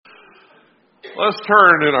Let's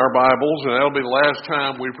turn in our Bibles, and that'll be the last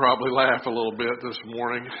time we probably laugh a little bit this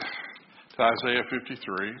morning, to Isaiah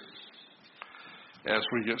 53. As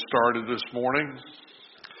we get started this morning,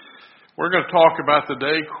 we're going to talk about the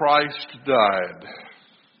day Christ died.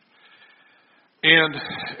 And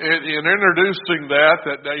in introducing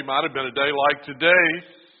that day might have been a day like today.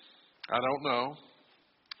 I don't know.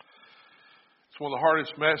 It's one of the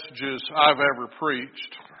hardest messages I've ever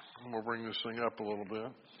preached. I'm going to bring this thing up a little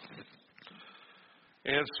bit.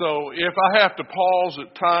 And so if I have to pause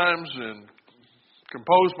at times and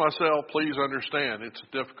compose myself, please understand it's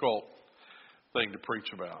a difficult thing to preach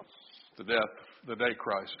about, the day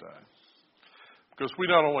Christ died. Because we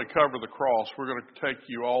not only cover the cross, we're going to take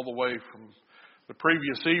you all the way from the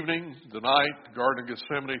previous evening, the night, the Garden of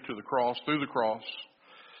Gethsemane, to the cross, through the cross.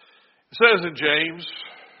 It says in James,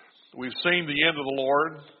 we've seen the end of the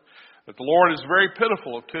Lord, that the Lord is very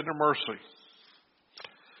pitiful of tender mercy.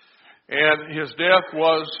 And his death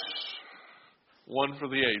was one for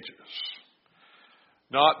the ages.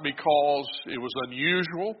 Not because it was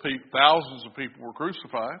unusual, thousands of people were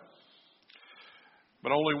crucified,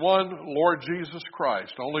 but only one Lord Jesus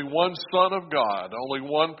Christ, only one Son of God, only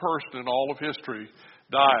one person in all of history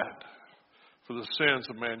died for the sins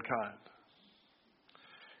of mankind.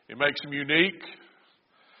 It makes him unique.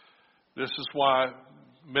 This is why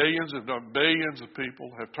millions, if not billions of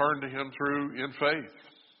people have turned to him through in faith.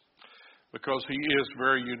 Because he is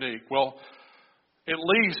very unique. Well, at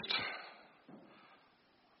least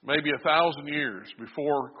maybe 1,000 years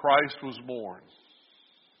before Christ was born,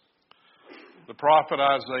 the prophet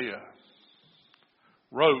Isaiah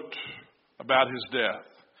wrote about his death.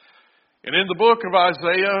 And in the book of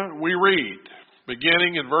Isaiah, we read,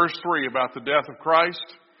 beginning in verse 3, about the death of Christ.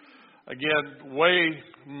 Again,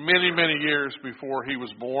 many, many years before he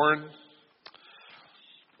was born.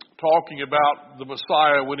 Talking about the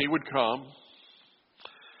Messiah when he would come.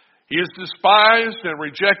 He is despised and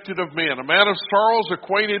rejected of men, a man of sorrows,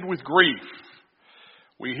 acquainted with grief.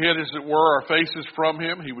 We hid, as it were, our faces from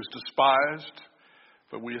him. He was despised,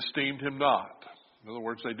 but we esteemed him not. In other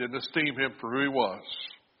words, they didn't esteem him for who he was.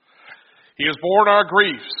 He has borne our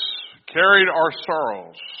griefs, carried our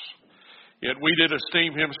sorrows. Yet we did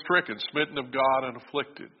esteem him stricken, smitten of God, and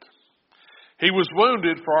afflicted. He was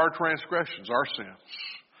wounded for our transgressions, our sins.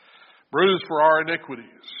 Bruised for our iniquities.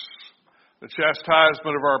 The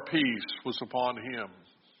chastisement of our peace was upon him.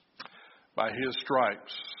 By his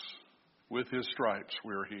stripes, with his stripes,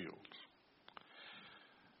 we are healed.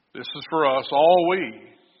 This is for us. All we,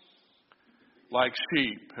 like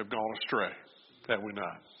sheep, have gone astray. Have we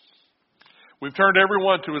not? We've turned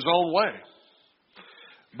everyone to his own way.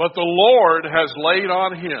 But the Lord has laid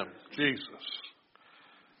on him, Jesus,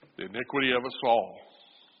 the iniquity of us all.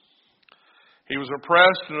 He was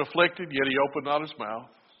oppressed and afflicted, yet he opened not his mouth.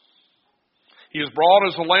 He is brought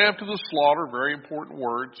as a lamb to the slaughter, very important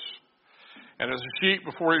words. And as a sheep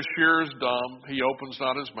before his shearer is dumb, he opens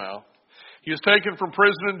not his mouth. He is taken from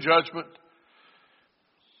prison and judgment.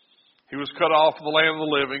 He was cut off from the land of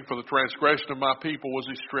the living. For the transgression of my people was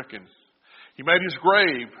he stricken. He made his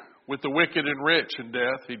grave with the wicked and rich in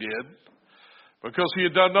death, he did. Because he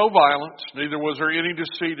had done no violence, neither was there any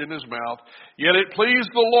deceit in his mouth. Yet it pleased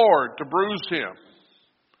the Lord to bruise him.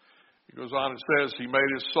 He goes on and says, he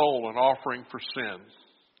made his soul an offering for sin.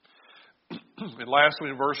 And lastly,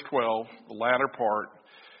 in verse 12, the latter part,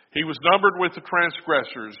 he was numbered with the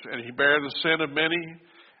transgressors, and he bare the sin of many,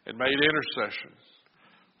 and made intercession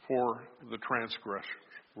for the transgressors.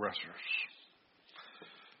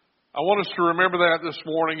 I want us to remember that this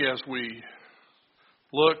morning as we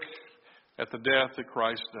look at the death that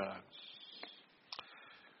Christ died.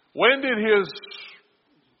 When did his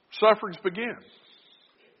sufferings begin?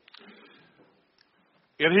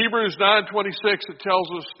 In Hebrews 9:26, it tells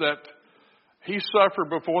us that he suffered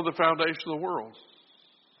before the foundation of the world.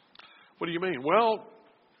 What do you mean? Well,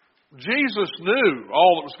 Jesus knew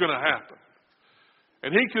all that was going to happen.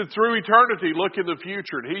 And he could, through eternity, look in the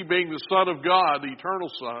future. And he, being the Son of God, the eternal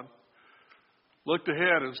Son, looked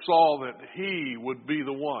ahead and saw that he would be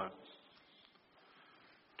the one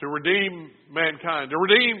to redeem mankind, to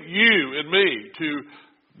redeem you and me, to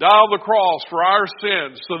die on the cross for our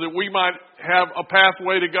sins so that we might have a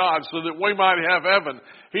pathway to God, so that we might have heaven.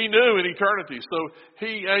 He knew in eternity, so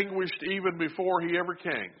he anguished even before he ever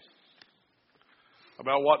came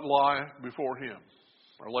about what lay before him,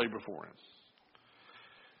 or lay before him.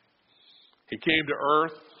 He came to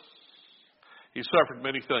earth. He suffered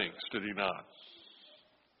many things, did he not?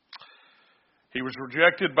 He was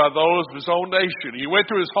rejected by those of his own nation. He went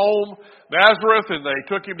to his home, Nazareth, and they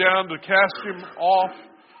took him down to cast him off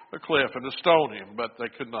a cliff and to stone him, but they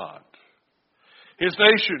could not. His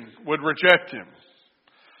nation would reject him.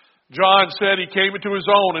 John said he came into his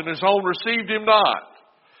own, and his own received him not.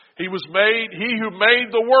 He who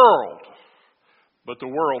made the world, but the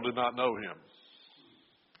world did not know him.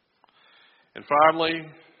 And finally,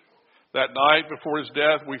 that night before his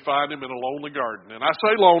death, we find him in a lonely garden. And I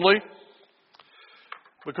say lonely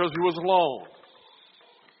because he was alone.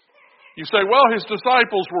 You say, well, his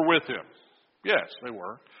disciples were with him. Yes, they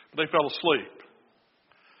were. But they fell asleep.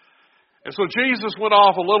 And so Jesus went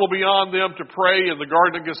off a little beyond them to pray in the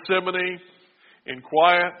Garden of Gethsemane in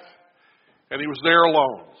quiet, and he was there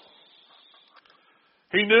alone.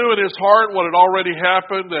 He knew in his heart what had already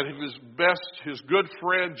happened, that his good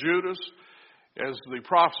friend Judas, as the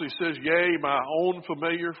prophecy says, yea, my own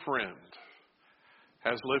familiar friend,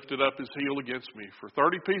 has lifted up his heel against me. For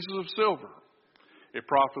 30 pieces of silver, it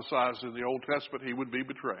prophesies in the Old Testament he would be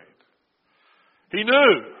betrayed. He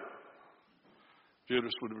knew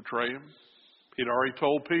Judas would betray him. He'd already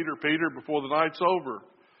told Peter, Peter, before the night's over,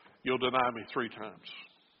 you'll deny me 3 times.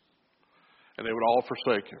 And they would all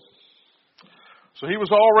forsake him. So he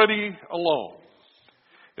was already alone.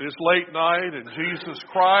 It is late night, and Jesus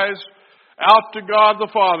cries out to God the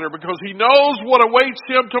Father because he knows what awaits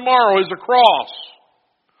him tomorrow is a cross.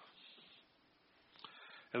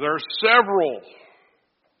 And there are several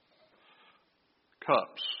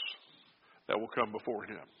cups that will come before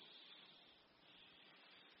him.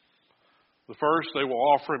 The first, they will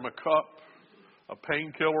offer him a cup, a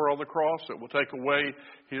painkiller on the cross that will take away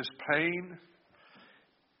his pain.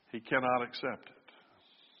 He cannot accept it.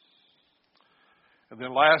 And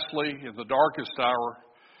then lastly, in the darkest hour,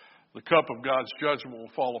 the cup of God's judgment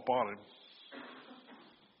will fall upon him.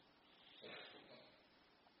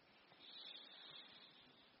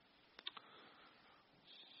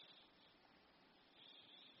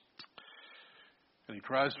 And he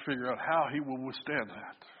tries to figure out how he will withstand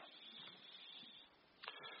that.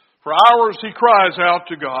 For hours he cries out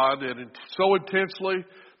to God, and so intensely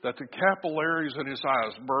that the capillaries in his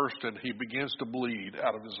eyes burst and he begins to bleed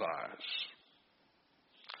out of his eyes.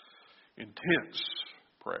 Intense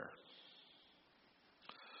prayer.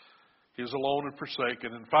 He is alone and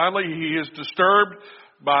forsaken. And finally he is disturbed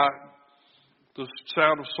by the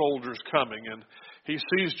sound of soldiers coming. And he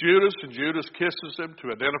sees Judas, and Judas kisses him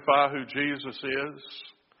to identify who Jesus is.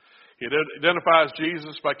 He identifies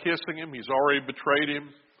Jesus by kissing him. He's already betrayed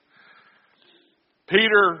him.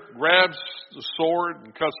 Peter grabs the sword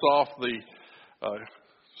and cuts off the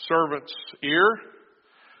servant's ear.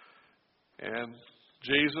 And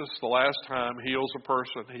Jesus, the last time, heals a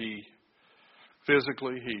person. He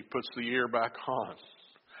puts the ear back on.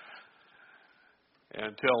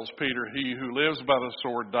 And tells Peter, he who lives by the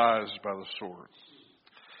sword dies by the sword.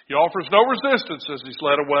 He offers no resistance as he's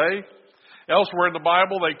led away. Elsewhere in the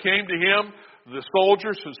Bible, they came to him, the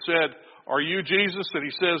soldiers, and said, are you Jesus? And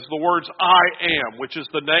he says the words, I am, which is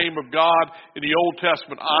the name of God in the Old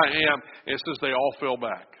Testament, I am. And it says they all fell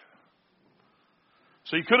back.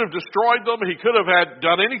 So he could have destroyed them. He could have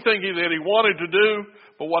done anything that he wanted to do.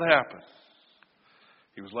 But what happened?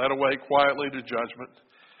 He was led away quietly to judgment.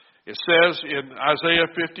 It says in Isaiah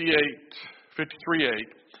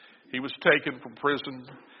 53:8, he was taken from prison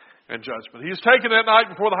and judgment. He was taken that night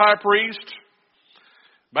before the high priest,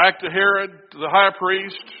 back to Herod, to the high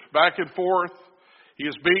priest, back and forth. He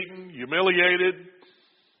is beaten, humiliated,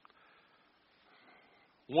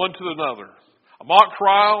 one to another. A mock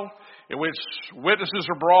trial in which witnesses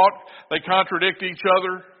are brought. They contradict each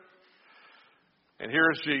other. And here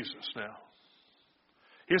is Jesus now.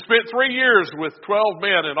 He spent 3 years with 12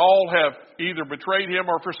 men, and all have either betrayed him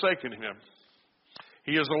or forsaken him.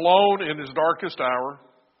 He is alone in his darkest hour.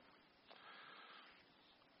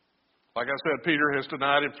 Like I said, Peter has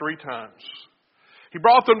denied him 3 times. He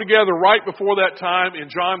brought them together right before that time in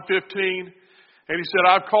John 15, and he said,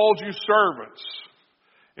 I've called you servants.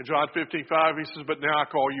 In John 15:5, he says, but now I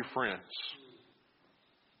call you friends.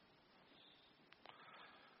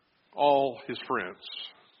 All his friends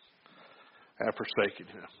have forsaken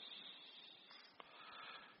him.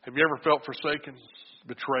 Have you ever felt forsaken,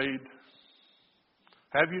 betrayed?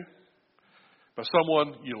 Have you? By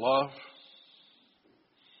someone you love?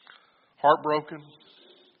 Heartbroken?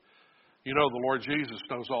 You know the Lord Jesus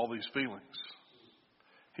knows all these feelings.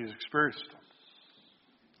 He's experienced them.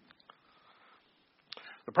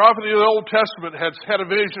 The prophet of the Old Testament had a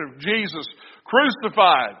vision of Jesus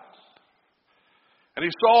crucified. And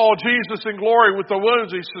he saw Jesus in glory with the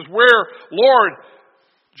wounds. He says, where, Lord,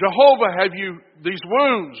 Jehovah, have you these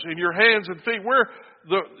wounds in your hands and feet?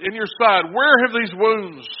 In your side, where have these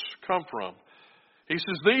wounds come from? He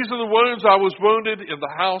says, these are the wounds I was wounded in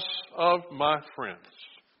the house of my friends.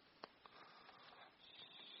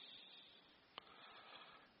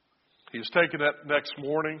 He's taken that next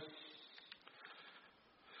morning.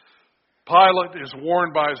 Pilate is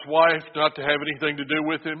warned by his wife not to have anything to do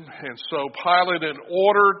with him. And so Pilate, in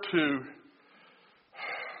order to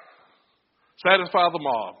satisfy the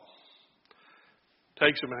mob,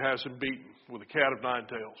 takes him and has him beaten with a cat of nine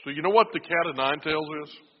tails. So you know what the cat of nine tails is?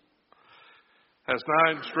 It has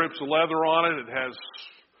 9 strips of leather on it. It has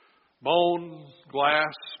bone,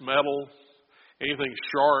 glass, metal, anything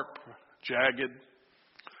sharp, jagged.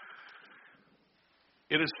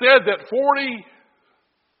 It is said that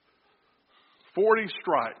 40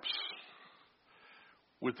 stripes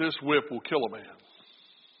with this whip will kill a man.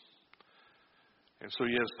 And so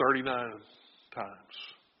he has 39 times.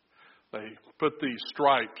 They put these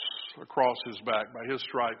stripes across his back. By his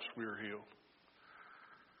stripes we are healed.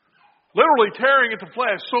 Literally tearing at the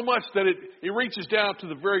flesh so much that it reaches down to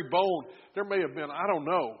the very bone. There may have been, I don't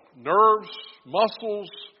know, nerves, muscles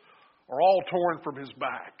are all torn from his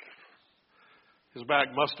back. His back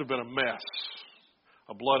must have been a mess,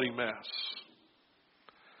 a bloody mess.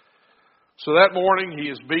 So that morning he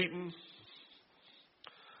is beaten.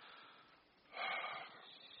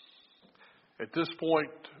 At this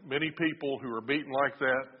point, many people who are beaten like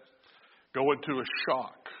that go into a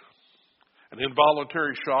shock, an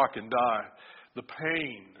involuntary shock, and die. The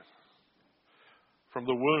pain from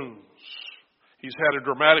the wounds. He's had a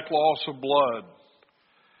dramatic loss of blood.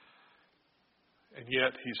 And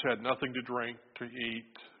yet he's had nothing to drink, to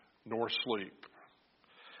eat, nor sleep.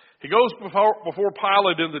 He goes before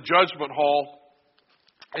Pilate in the judgment hall.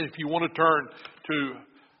 And if you want to turn to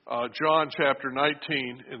John chapter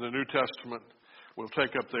 19 in the New Testament, we'll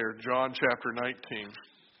take up there John chapter 19.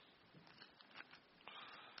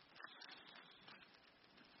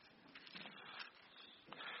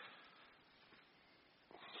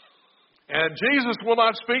 And Jesus will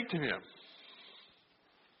not speak to him.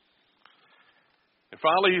 And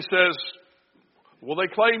finally he says, well, they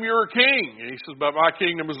claim you're a king. And he says, but my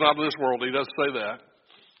kingdom is not of this world. He does say that.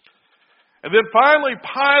 And then finally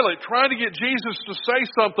Pilate, trying to get Jesus to say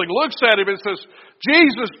something, looks at him and says,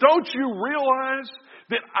 Jesus, don't you realize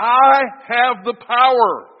that I have the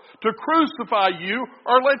power to crucify you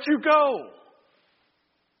or let you go?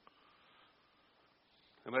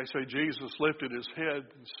 And they say Jesus lifted his head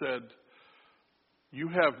and said, you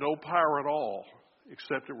have no power at all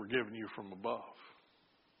except it were given you from above.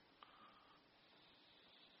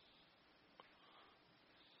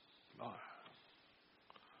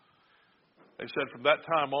 They said from that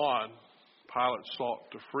time on, Pilate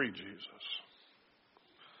sought to free Jesus.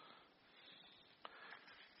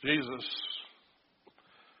 Jesus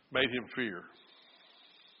made him fear.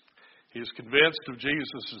 He is convinced of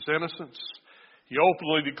Jesus' innocence. He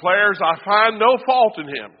openly declares, I find no fault in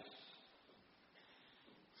him.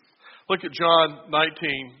 Look at John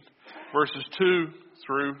 19, verses 2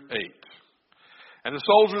 through 8. And the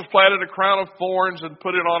soldiers planted a crown of thorns and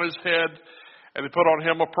put it on his head. And they put on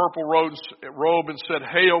him a purple robe and said,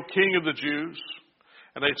 Hail, King of the Jews.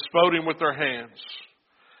 And they smote him with their hands.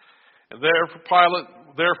 And Pilate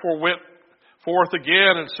therefore went forth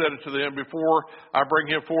again and said unto them, Before I bring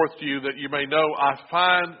him forth to you, that you may know I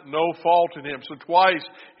find no fault in him. So twice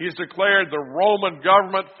he's declared the Roman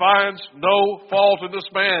government finds no fault in this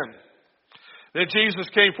man. Then Jesus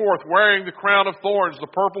came forth wearing the crown of thorns, the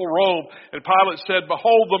purple robe. And Pilate said,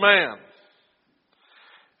 Behold the man.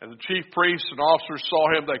 And the chief priests and officers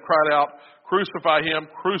saw him. They cried out, Crucify him,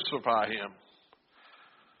 crucify him.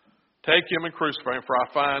 Take him and crucify him, for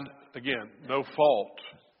I find, again, no fault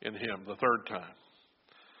in him, the third time.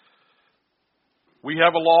 We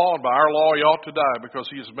have a law, and by our law he ought to die, because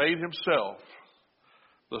he has made himself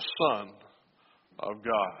the Son of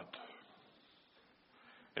God.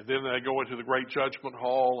 And then they go into the great judgment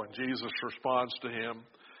hall, and Jesus responds to him.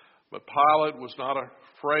 But Pilate was not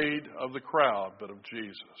afraid of the crowd, but of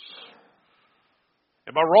Jesus.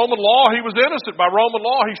 And by Roman law, he was innocent. By Roman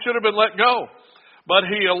law, he should have been let go. But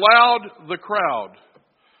he allowed the crowd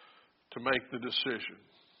to make the decision.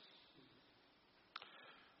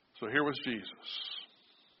 So here was Jesus,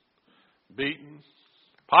 beaten.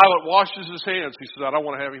 Pilate washes his hands. He said, I don't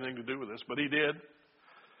want to have anything to do with this. But he did.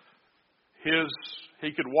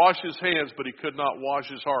 He could wash his hands, but he could not wash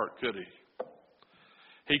his heart, could he?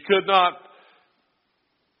 He could not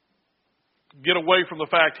get away from the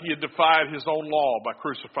fact he had defied his own law by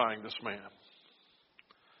crucifying this man.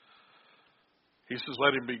 He says,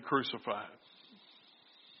 let him be crucified.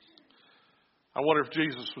 I wonder if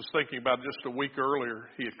Jesus was thinking about just a week earlier,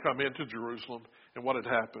 he had come into Jerusalem and what had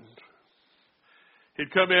happened.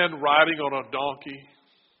 He'd come in riding on a donkey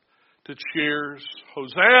to cheers.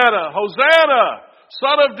 Hosanna, Hosanna,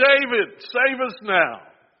 Son of David, save us now.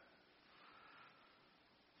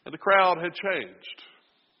 And the crowd had changed.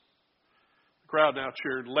 The crowd now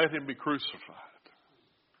cheered, "Let him be crucified.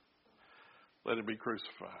 Let him be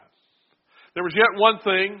crucified." There was yet one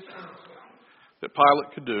thing that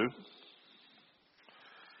Pilate could do,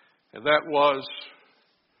 and that was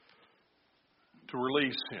to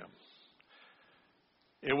release him.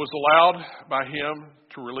 It was allowed by him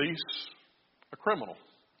to release a criminal.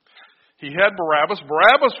 He had Barabbas.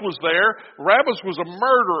 Barabbas was there. Barabbas was a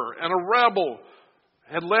murderer and a rebel,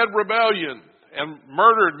 had led rebellion and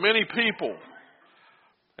murdered many people.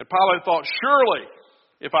 And Pilate thought, surely,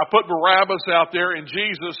 if I put Barabbas out there and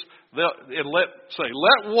Jesus, and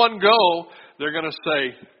let one go, they're going to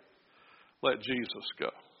say, let Jesus go.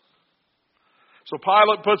 So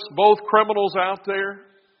Pilate puts both criminals out there.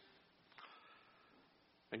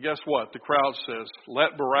 And guess what? The crowd says,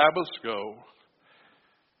 let Barabbas go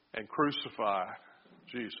and crucify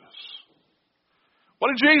Jesus.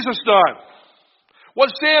 What had Jesus done? What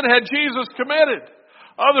sin had Jesus committed?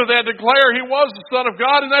 Other than declare he was the Son of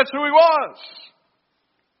God, and that's who he was.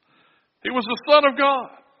 He was the Son of God.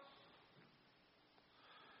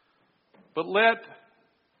 But let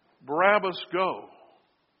Barabbas go.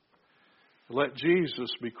 Let Jesus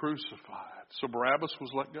be crucified. So Barabbas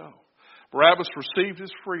was let go. Barabbas received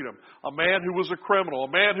his freedom. A man who was a criminal,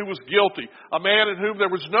 a man who was guilty, a man in whom there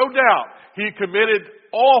was no doubt he committed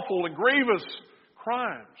awful and grievous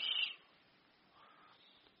crimes.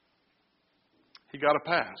 He got a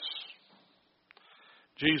pass.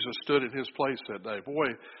 Jesus stood in his place that day.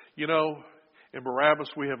 Boy, you know, in Barabbas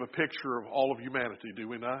we have a picture of all of humanity, do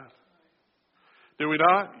we not? Do we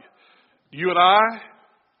not? You and I,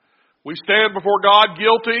 we stand before God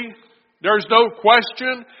guilty. There's no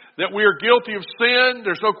question that we are guilty of sin.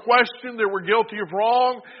 There's no question that we're guilty of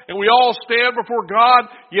wrong. And we all stand before God.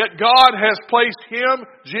 Yet God has placed him,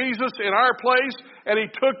 Jesus, in our place. And he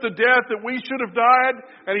took the death that we should have died.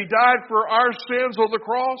 And he died for our sins on the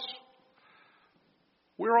cross.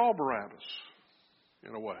 We're all Barabbas,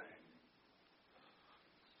 in a way.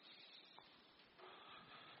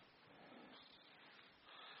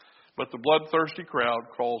 But the bloodthirsty crowd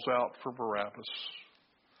calls out for Barabbas.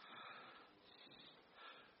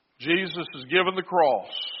 Jesus is given the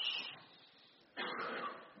cross.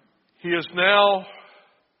 He is now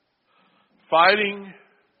fighting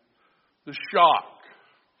the shock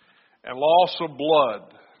and loss of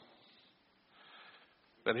blood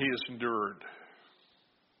that he has endured.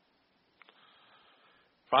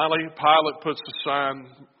 Finally, Pilate puts a sign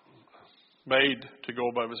made to go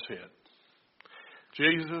above his head.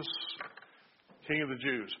 Jesus, King of the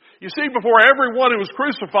Jews. You see, before everyone who was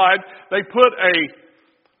crucified, they put a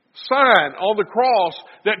sign on the cross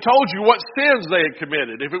that told you what sins they had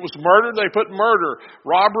committed. If it was murder, they put murder,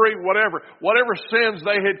 robbery, whatever. Whatever sins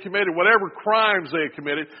they had committed, whatever crimes they had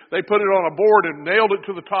committed, they put it on a board and nailed it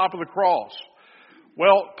to the top of the cross.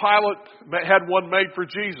 Well, Pilate had one made for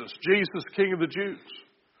Jesus. Jesus, King of the Jews.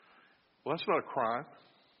 Well, that's not a crime.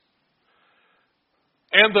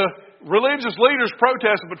 And the religious leaders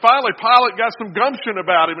protested, but finally Pilate got some gumption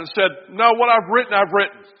about him and said, no, what I've written, I've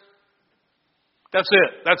written. That's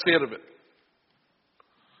it. That's the end of it.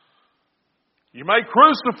 You may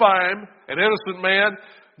crucify him, an innocent man,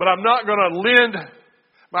 but I'm not going to lend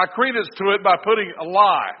my credence to it by putting a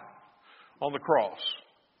lie on the cross.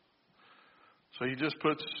 So he just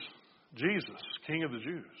puts Jesus, King of the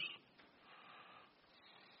Jews.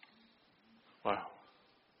 Wow.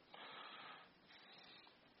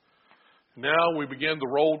 Now we begin the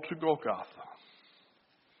road to Golgotha.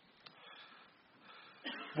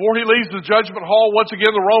 Before he leaves the judgment hall, once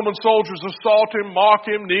again the Roman soldiers assault him, mock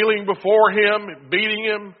him, kneeling before him, beating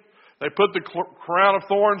him. They put the crown of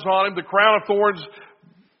thorns on him. The crown of thorns,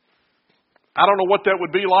 I don't know what that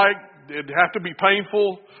would be like. It'd have to be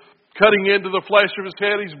painful. Cutting into the flesh of his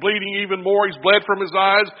head. He's bleeding even more. He's bled from his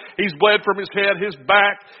eyes. He's bled from his head. His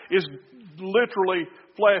back is literally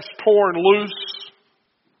flesh torn loose.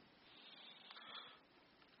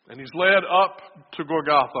 And he's led up to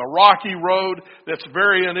Golgotha, a rocky road that's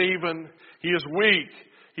very uneven. He is weak.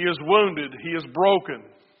 He is wounded. He is broken.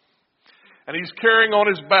 And he's carrying on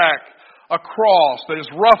his back a cross that is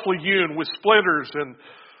roughly hewn with splinters and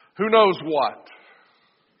who knows what.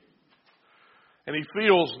 And he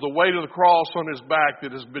feels the weight of the cross on his back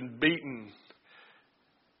that has been beaten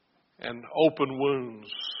and open wounds.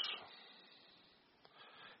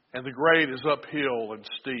 And the grade is uphill and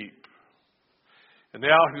steep. And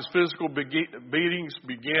now his physical beatings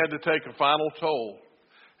began to take a final toll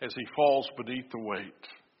as he falls beneath the weight.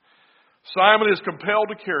 Simon is compelled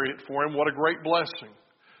to carry it for him. What a great blessing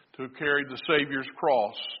to have carried the Savior's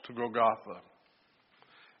cross to Golgotha.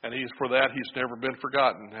 And for that he's never been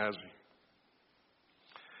forgotten, has he?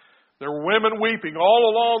 There were women weeping all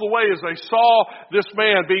along the way as they saw this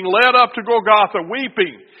man being led up to Golgotha,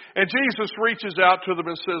 weeping. And Jesus reaches out to them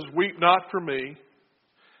and says, "Weep not for me,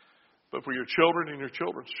 but for your children and your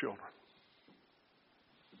children's children."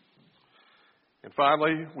 And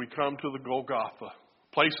finally, we come to the Golgotha,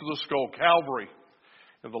 place of the skull, Calvary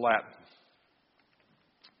in the Latin.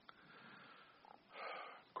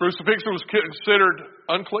 Crucifixion was considered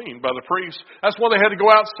unclean by the priests. That's why they had to go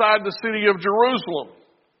outside the city of Jerusalem.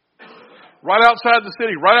 Right outside the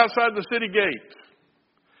city, right outside the city gate.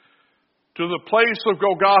 To the place of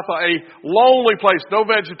Golgotha, a lonely place. No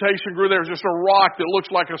vegetation grew there. It was just a rock that looks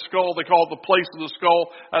like a skull. They call it the place of the skull.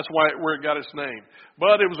 That's where it got its name.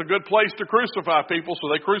 But it was a good place to crucify people, so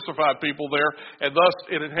they crucified people there, and thus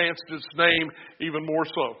it enhanced its name even more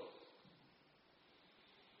so.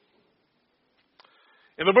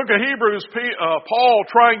 In the book of Hebrews, Paul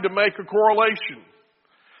trying to make a correlation.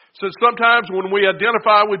 Says sometimes when we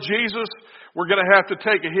identify with Jesus, we're going to have to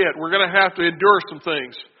take a hit. We're going to have to endure some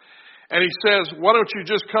things. And he says, why don't you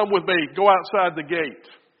just come with me, go outside the gate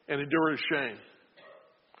and endure his shame.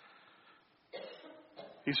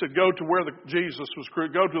 He said, go to where Jesus was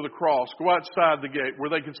crucified, go to the cross, go outside the gate where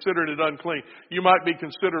they considered it unclean. You might be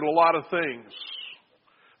considered a lot of things,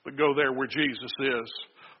 but go there where Jesus is.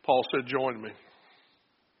 Paul said, join me.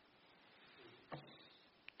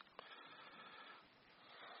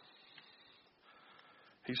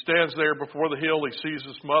 He stands there before the hill. He sees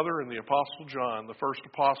his mother and the Apostle John, the first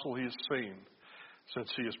apostle he has seen since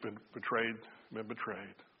he has been betrayed.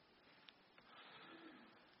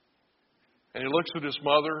 And he looks at his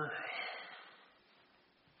mother.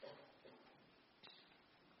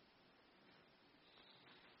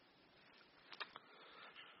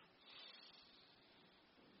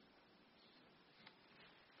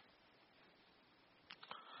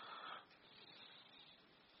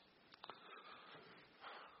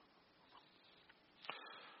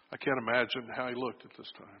 I can't imagine how he looked at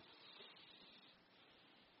this time.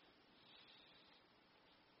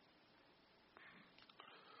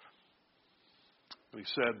 And he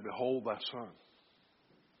said, behold thy son.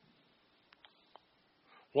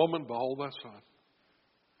 Woman, behold thy son.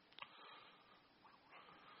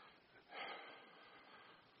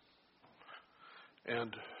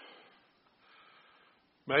 And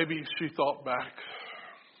maybe she thought back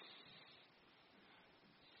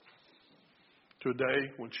to a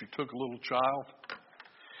day when she took a little child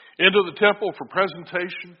into the temple for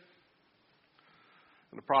presentation.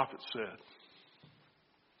 And the prophet said,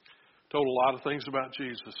 told a lot of things about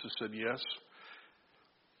Jesus. He said, yes,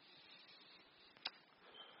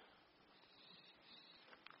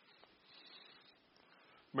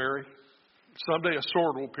 Mary, someday a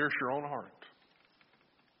sword will pierce your own heart.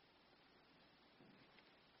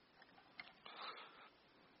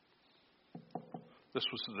 This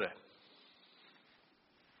was the day.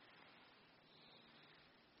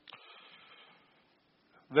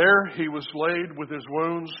 There he was laid with his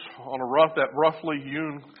wounds on that roughly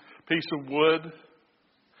hewn piece of wood.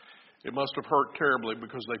 It must have hurt terribly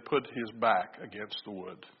because they put his back against the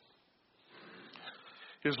wood.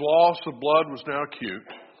 His loss of blood was now acute.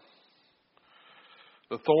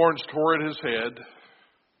 The thorns tore at his head.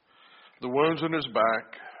 The wounds in his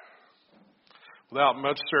back. Without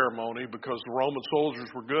much ceremony, because the Roman soldiers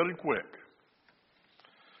were good and quick.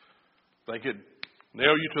 They could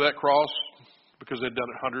nail you to that cross because they'd done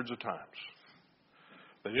it hundreds of times.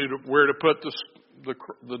 They knew where to put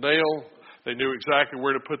the nail. They knew exactly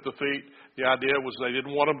where to put the feet. The idea was they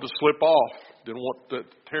didn't want them to slip off. Didn't want to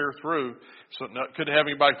tear through. So couldn't have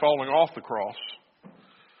anybody falling off the cross.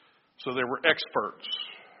 So they were experts.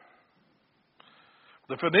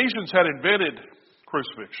 The Phoenicians had invented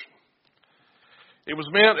crucifixion. It was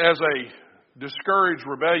meant as a discourage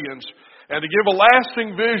rebellions and to give a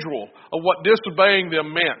lasting visual of what disobeying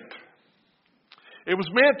them meant. It was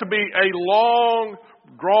meant to be a long,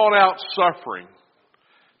 drawn-out suffering.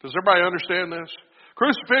 Does everybody understand this?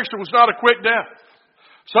 Crucifixion was not a quick death.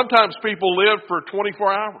 Sometimes people lived for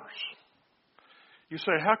 24 hours. You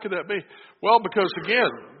say, how could that be? Well, because,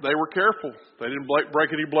 again, they were careful. They didn't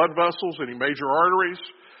break any blood vessels, any major arteries.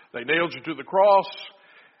 They nailed you to the cross.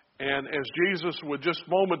 And as Jesus would just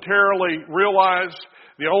momentarily realize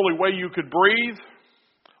the only way you could breathe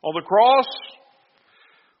on the cross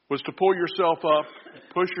was to pull yourself up,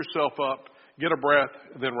 push yourself up, get a breath,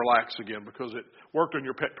 and then relax again because it worked on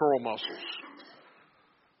your pectoral muscles.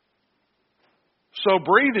 So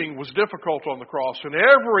breathing was difficult on the cross, and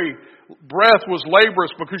every breath was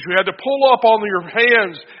laborious because you had to pull up on your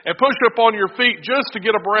hands and push up on your feet just to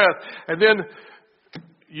get a breath. And then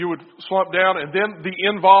you would slump down, and then the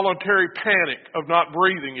involuntary panic of not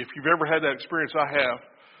breathing, if you've ever had that experience, I have.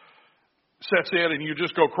 sets in and you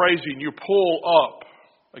just go crazy and you pull up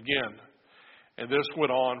again. And this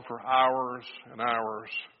went on for hours and hours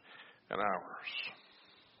and hours.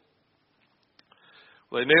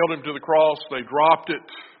 They nailed him to the cross. They dropped it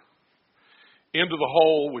into the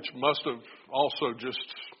hole, which must have also just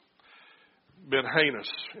been heinous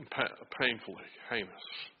and painfully heinous.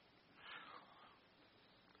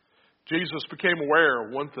 Jesus became aware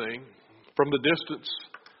of one thing from the distance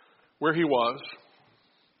where he was.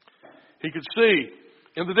 He could see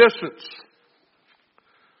in the distance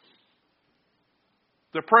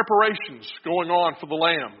the preparations going on for the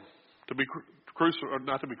Lamb to be crucified,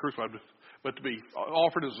 not to be crucified, but to be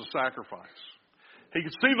offered as a sacrifice. He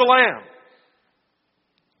could see the Lamb.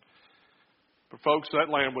 But folks, that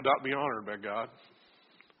Lamb would not be honored by God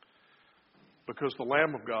because the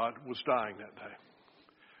Lamb of God was dying that day.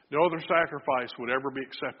 No other sacrifice would ever be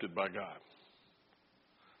accepted by God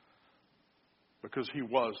because he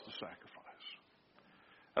was the sacrifice.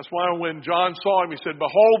 That's why when John saw him, he said,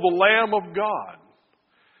 "Behold the Lamb of God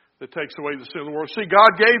that takes away the sin of the world." See,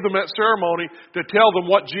 God gave them that ceremony to tell them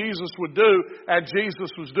what Jesus would do, and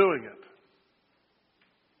Jesus was doing it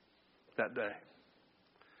that day.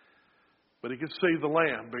 But he could see the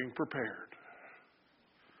Lamb being prepared.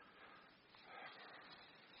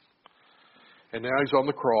 And now he's on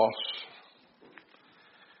the cross.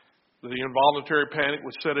 The involuntary panic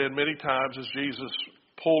would set in many times as Jesus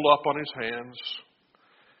pulled up on his hands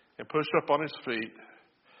and pushed up on his feet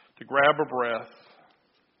to grab a breath.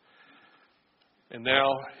 And now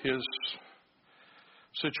his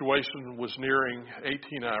situation was nearing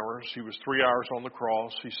 18 hours. He was 3 hours on the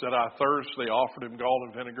cross. He said, "I thirst." They offered him gall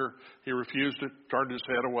and vinegar. He refused it, turned his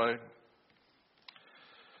head away.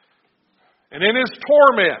 And in his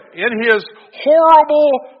torment, in his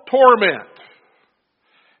horrible torment,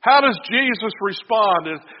 how does Jesus respond?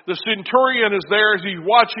 As the centurion is there, as he's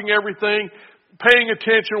watching everything, paying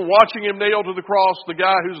attention, watching him nailed to the cross, the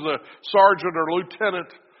guy who's the sergeant or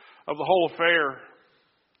lieutenant of the whole affair.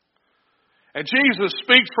 And Jesus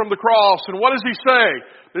speaks from the cross, and what does he say?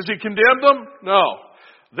 Does he condemn them? No.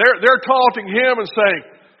 They're taunting him and saying,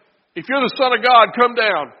 "If you're the Son of God, come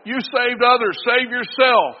down. You saved others, save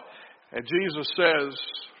yourself." And Jesus says,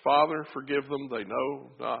 "Father, forgive them. They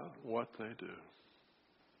know not what they do."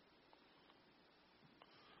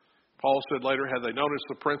 Paul said later, had they known it's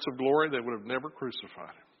the Prince of Glory, they would have never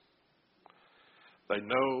crucified him. They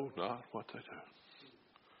know not what they do.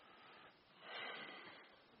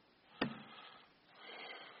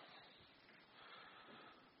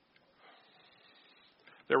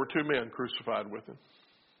 There were two men crucified with him.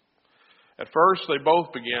 At first, they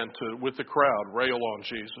both began to, with the crowd, rail on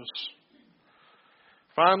Jesus.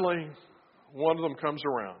 Finally, one of them comes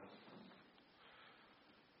around.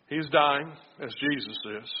 He's dying, as Jesus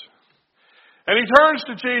is. And he turns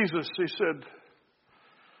to Jesus. He said,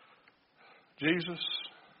 "Jesus,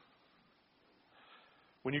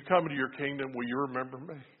 when you come into your kingdom, will you remember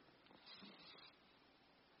me?"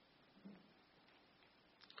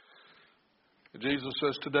 And Jesus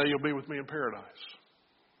says, "Today you'll be with me in paradise."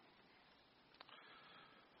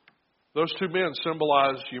 Those two men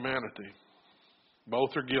symbolize humanity.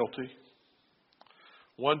 Both are guilty.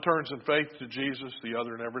 One turns in faith to Jesus, the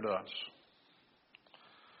other never does.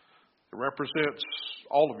 It represents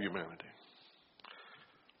all of humanity.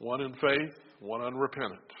 One in faith, one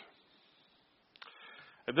unrepentant.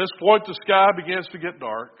 At this point, the sky begins to get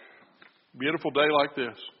dark. Beautiful day like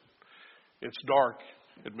this. It's dark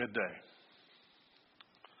at midday.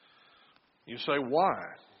 You say,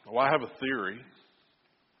 why? Well, I have a theory.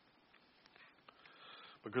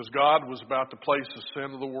 Because God was about to place the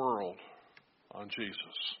sin of the world on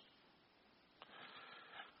Jesus.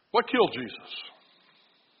 What killed Jesus?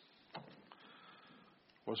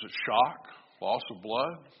 Was it shock? Loss of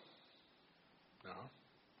blood? No.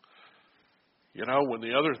 You know, when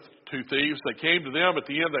the other two thieves, they came to them at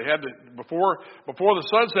the end, they had to, before the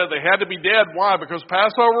sunset, they had to be dead. Why? Because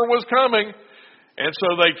Passover was coming. And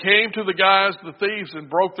so they came to the guys, the thieves, and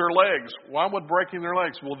broke their legs. Why would breaking their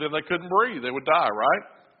legs? Well, then they couldn't breathe. They would die, right?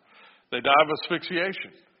 They died of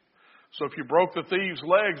asphyxiation. So if you broke the thieves'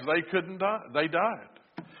 legs, they couldn't die. They died.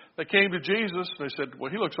 They came to Jesus, and they said,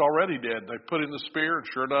 "Well, he looks already dead." They put in the spear, and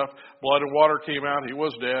sure enough, blood and water came out. He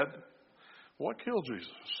was dead. What killed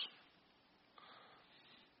Jesus?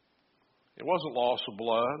 It wasn't loss of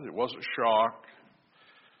blood. It wasn't shock.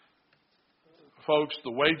 Folks,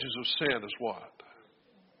 the wages of sin is what?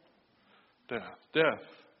 Death.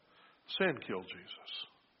 Death. Sin killed Jesus.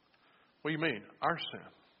 What do you mean? Our sin.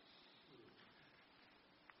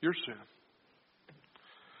 Your sin.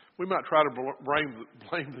 We might try to blame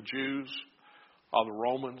the Jews or the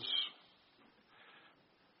Romans.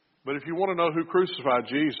 But if you want to know who crucified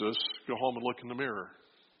Jesus, go home and look in the mirror.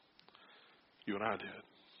 You and I did.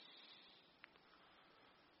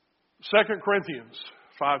 2 Corinthians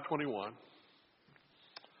 5:21.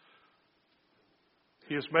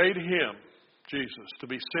 He has made him, Jesus, to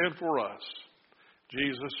be sin for us,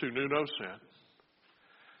 Jesus who knew no sin,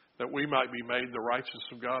 that we might be made the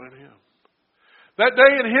righteousness of God in him. That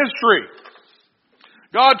day in history,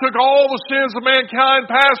 God took all the sins of mankind,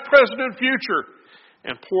 past, present, and future,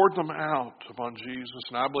 and poured them out upon Jesus.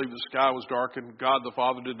 And I believe the sky was dark, and God the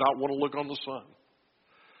Father did not want to look on the Son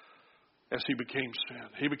as he became sin.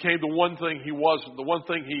 He became the one thing he wasn't, the one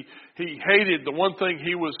thing he hated, the one thing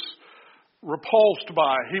he was repulsed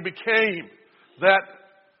by. He became that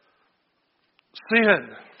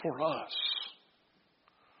sin for us.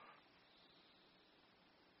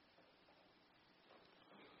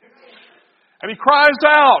 And he cries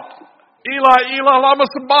out, Eli, Eli, lama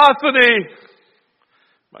sabachthani.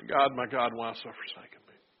 My God, why hast thou forsaken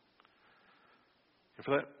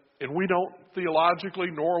me? And we don't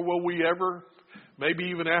theologically, nor will we ever, maybe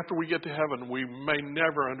even after we get to heaven, we may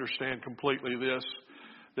never understand completely this,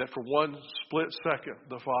 that for one split second,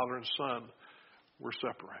 the Father and Son were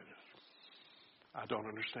separated. I don't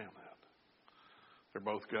understand that. They're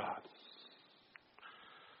both God.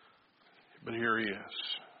 But here he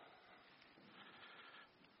is.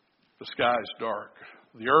 The sky is dark.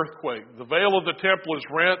 The earthquake. The veil of the temple is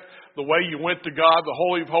rent. The way you went to God, the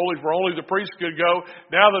Holy of Holies, where only the priest could go.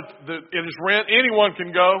 Now that it is rent, anyone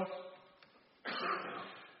can go.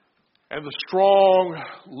 And the strong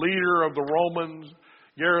leader of the Roman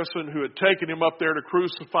garrison who had taken him up there to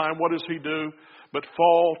crucify him, what does he do? But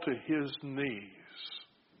fall to his knees.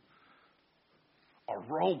 A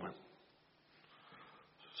Roman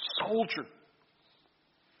soldier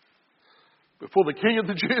before the King of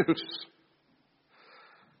the Jews.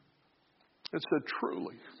 It said,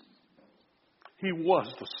 truly, he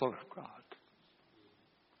was the Son of God.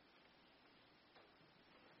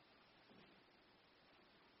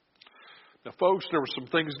 Now, folks, there were some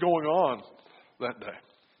things going on that day.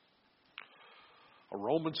 A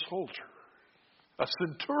Roman soldier, a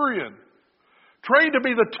centurion, trained to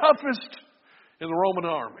be the toughest in the Roman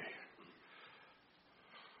army,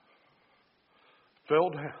 fell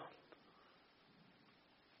down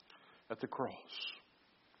at the cross.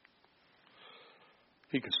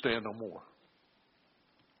 He could stand no more.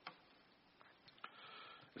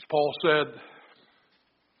 As Paul said,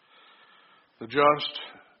 the just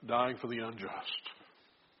dying for the unjust.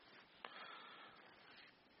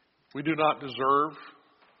 We do not deserve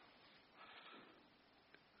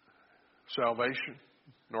salvation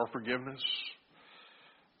nor forgiveness.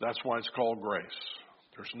 That's why it's called grace.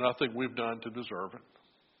 There's nothing we've done to deserve it.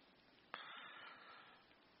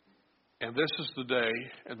 And this is the day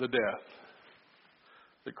and the death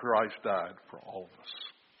that Christ died for all of us.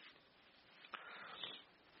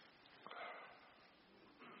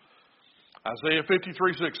 Isaiah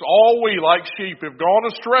 53:6, all we like sheep have gone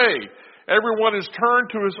astray. Everyone has turned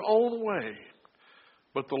to his own way.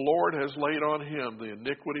 But the Lord has laid on him the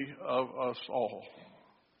iniquity of us all.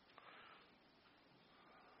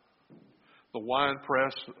 The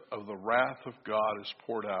winepress of the wrath of God is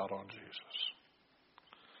poured out on Jesus.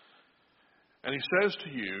 And he says to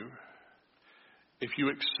you, if you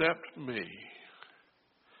accept me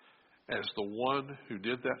as the one who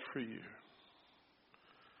did that for you,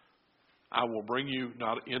 I will bring you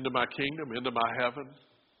not into my kingdom, into my heaven,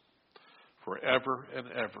 forever and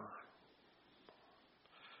ever.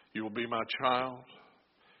 You will be my child.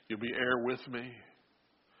 You'll be heir with me.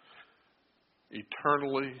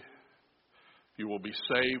 Eternally, you will be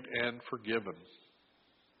saved and forgiven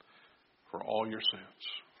for all your sins.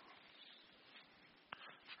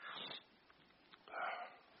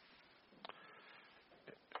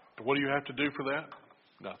 What do you have to do for that?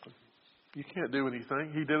 Nothing. You can't do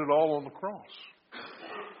anything. He did it all on the cross.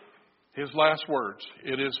 His last words,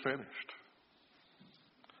 it is finished.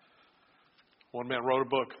 One man wrote a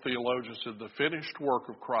book, a theologian said, the finished work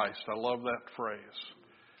of Christ. I love that phrase.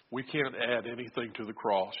 We can't add anything to the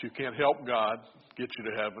cross. You can't help God get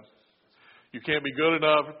you to heaven. You can't be good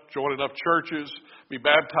enough, join enough churches, be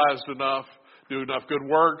baptized enough, do enough good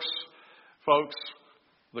works. Folks,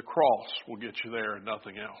 the cross will get you there and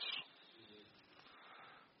nothing else.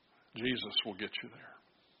 Jesus will get you there.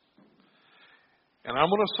 And I'm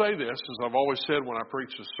going to say this, as I've always said when I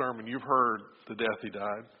preach this sermon, you've heard the death he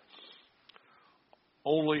died.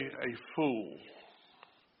 Only a fool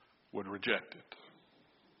would reject it.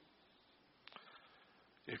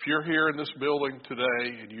 If you're here in this building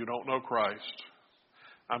today and you don't know Christ,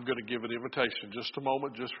 I'm going to give an invitation, just a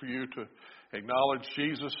moment, just for you to Acknowledge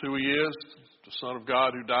Jesus, who He is, the Son of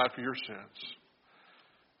God who died for your sins.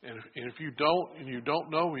 And if you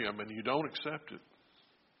don't know Him and you don't accept it,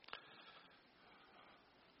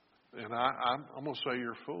 then I'm going to say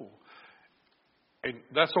you're a fool. And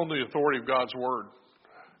that's on the authority of God's Word.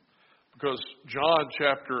 Because 1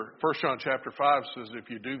 John chapter 5 says if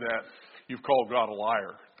you do that, you've called God a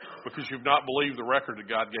liar. Because you've not believed the record that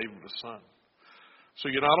God gave of the Son. So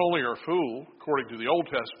you not only are a fool, according to the Old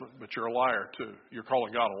Testament, but you're a liar too. You're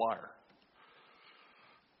calling God a liar.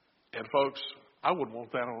 And folks, I wouldn't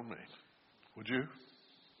want that on me. Would you?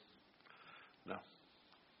 No.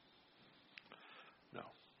 No.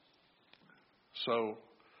 So,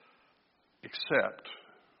 accept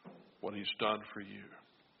what He's done for you.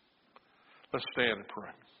 Let's stand and pray.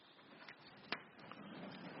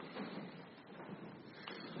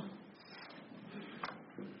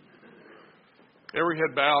 Every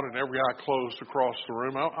head bowed and every eye closed across the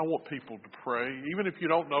room. I want people to pray. Even if you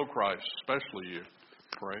don't know Christ, especially you,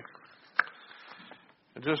 pray.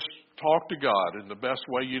 And just talk to God in the best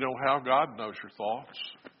way you know how. God knows your thoughts.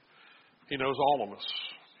 He knows all of us.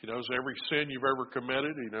 He knows every sin you've ever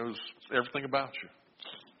committed. He knows everything about you.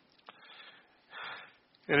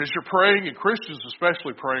 And as you're praying, and Christians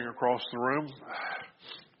especially praying across the room,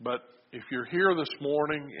 but if you're here this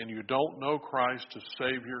morning and you don't know Christ as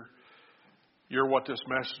Savior, you're what this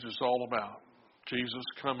message is all about. Jesus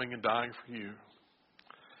coming and dying for you.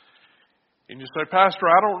 And you say, Pastor,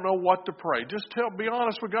 I don't know what to pray. Just be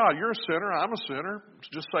honest with God. You're a sinner. I'm a sinner.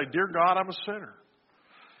 Just say, Dear God, I'm a sinner.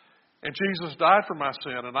 And Jesus died for my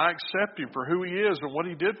sin, and I accept Him for who He is and what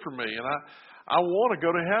He did for me. And I want to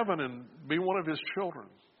go to heaven and be one of His children.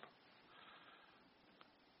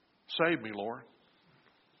 Save me, Lord.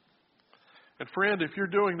 And friend, if you're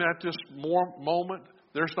doing that this moment,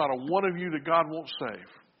 there's not a one of you that God won't save.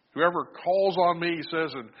 Whoever calls on me, He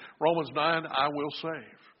says in Romans 9, I will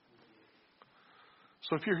save.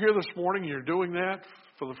 So if you're here this morning and you're doing that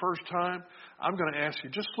for the first time, I'm going to ask you,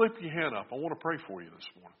 just slip your hand up. I want to pray for you this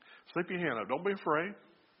morning. Slip your hand up. Don't be afraid.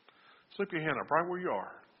 Slip your hand up right where you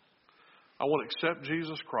are. I want to accept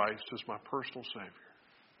Jesus Christ as my personal Savior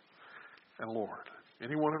and Lord.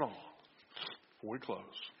 Anyone at all? Before we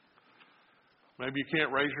close. Maybe you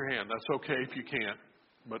can't raise your hand. That's okay if you can't.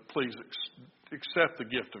 But please accept the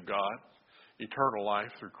gift of God, eternal life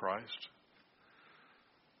through Christ.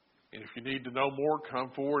 And if you need to know more,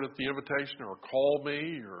 come forward at the invitation or call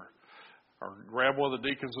me or grab one of the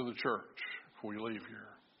deacons of the church before you leave here.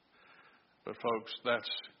 But folks, that's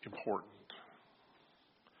important.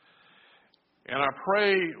 And I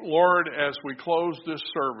pray, Lord, as we close this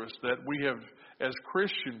service, that we have, as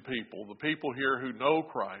Christian people, the people here who know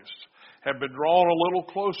Christ, have been drawn a little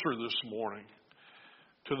closer this morning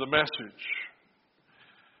to the message,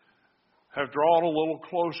 have drawn a little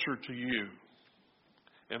closer to you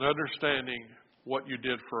in understanding what you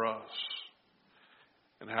did for us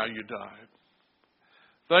and how you died.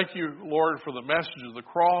 Thank you, Lord, for the message of the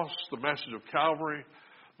cross, the message of Calvary,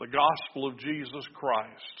 the gospel of Jesus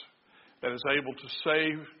Christ that is able to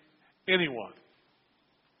save anyone.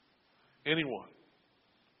 Anyone.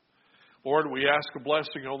 Lord, we ask a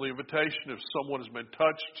blessing on the invitation if someone has been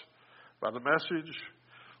touched by the message,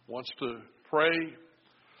 wants to pray,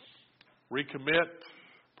 recommit,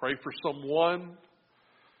 pray for someone.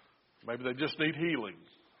 Maybe they just need healing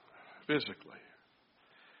physically.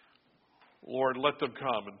 Lord, let them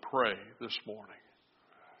come and pray this morning.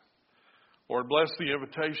 Lord, bless the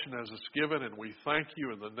invitation as it's given, and we thank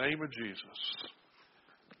you in the name of Jesus.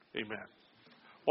 Amen.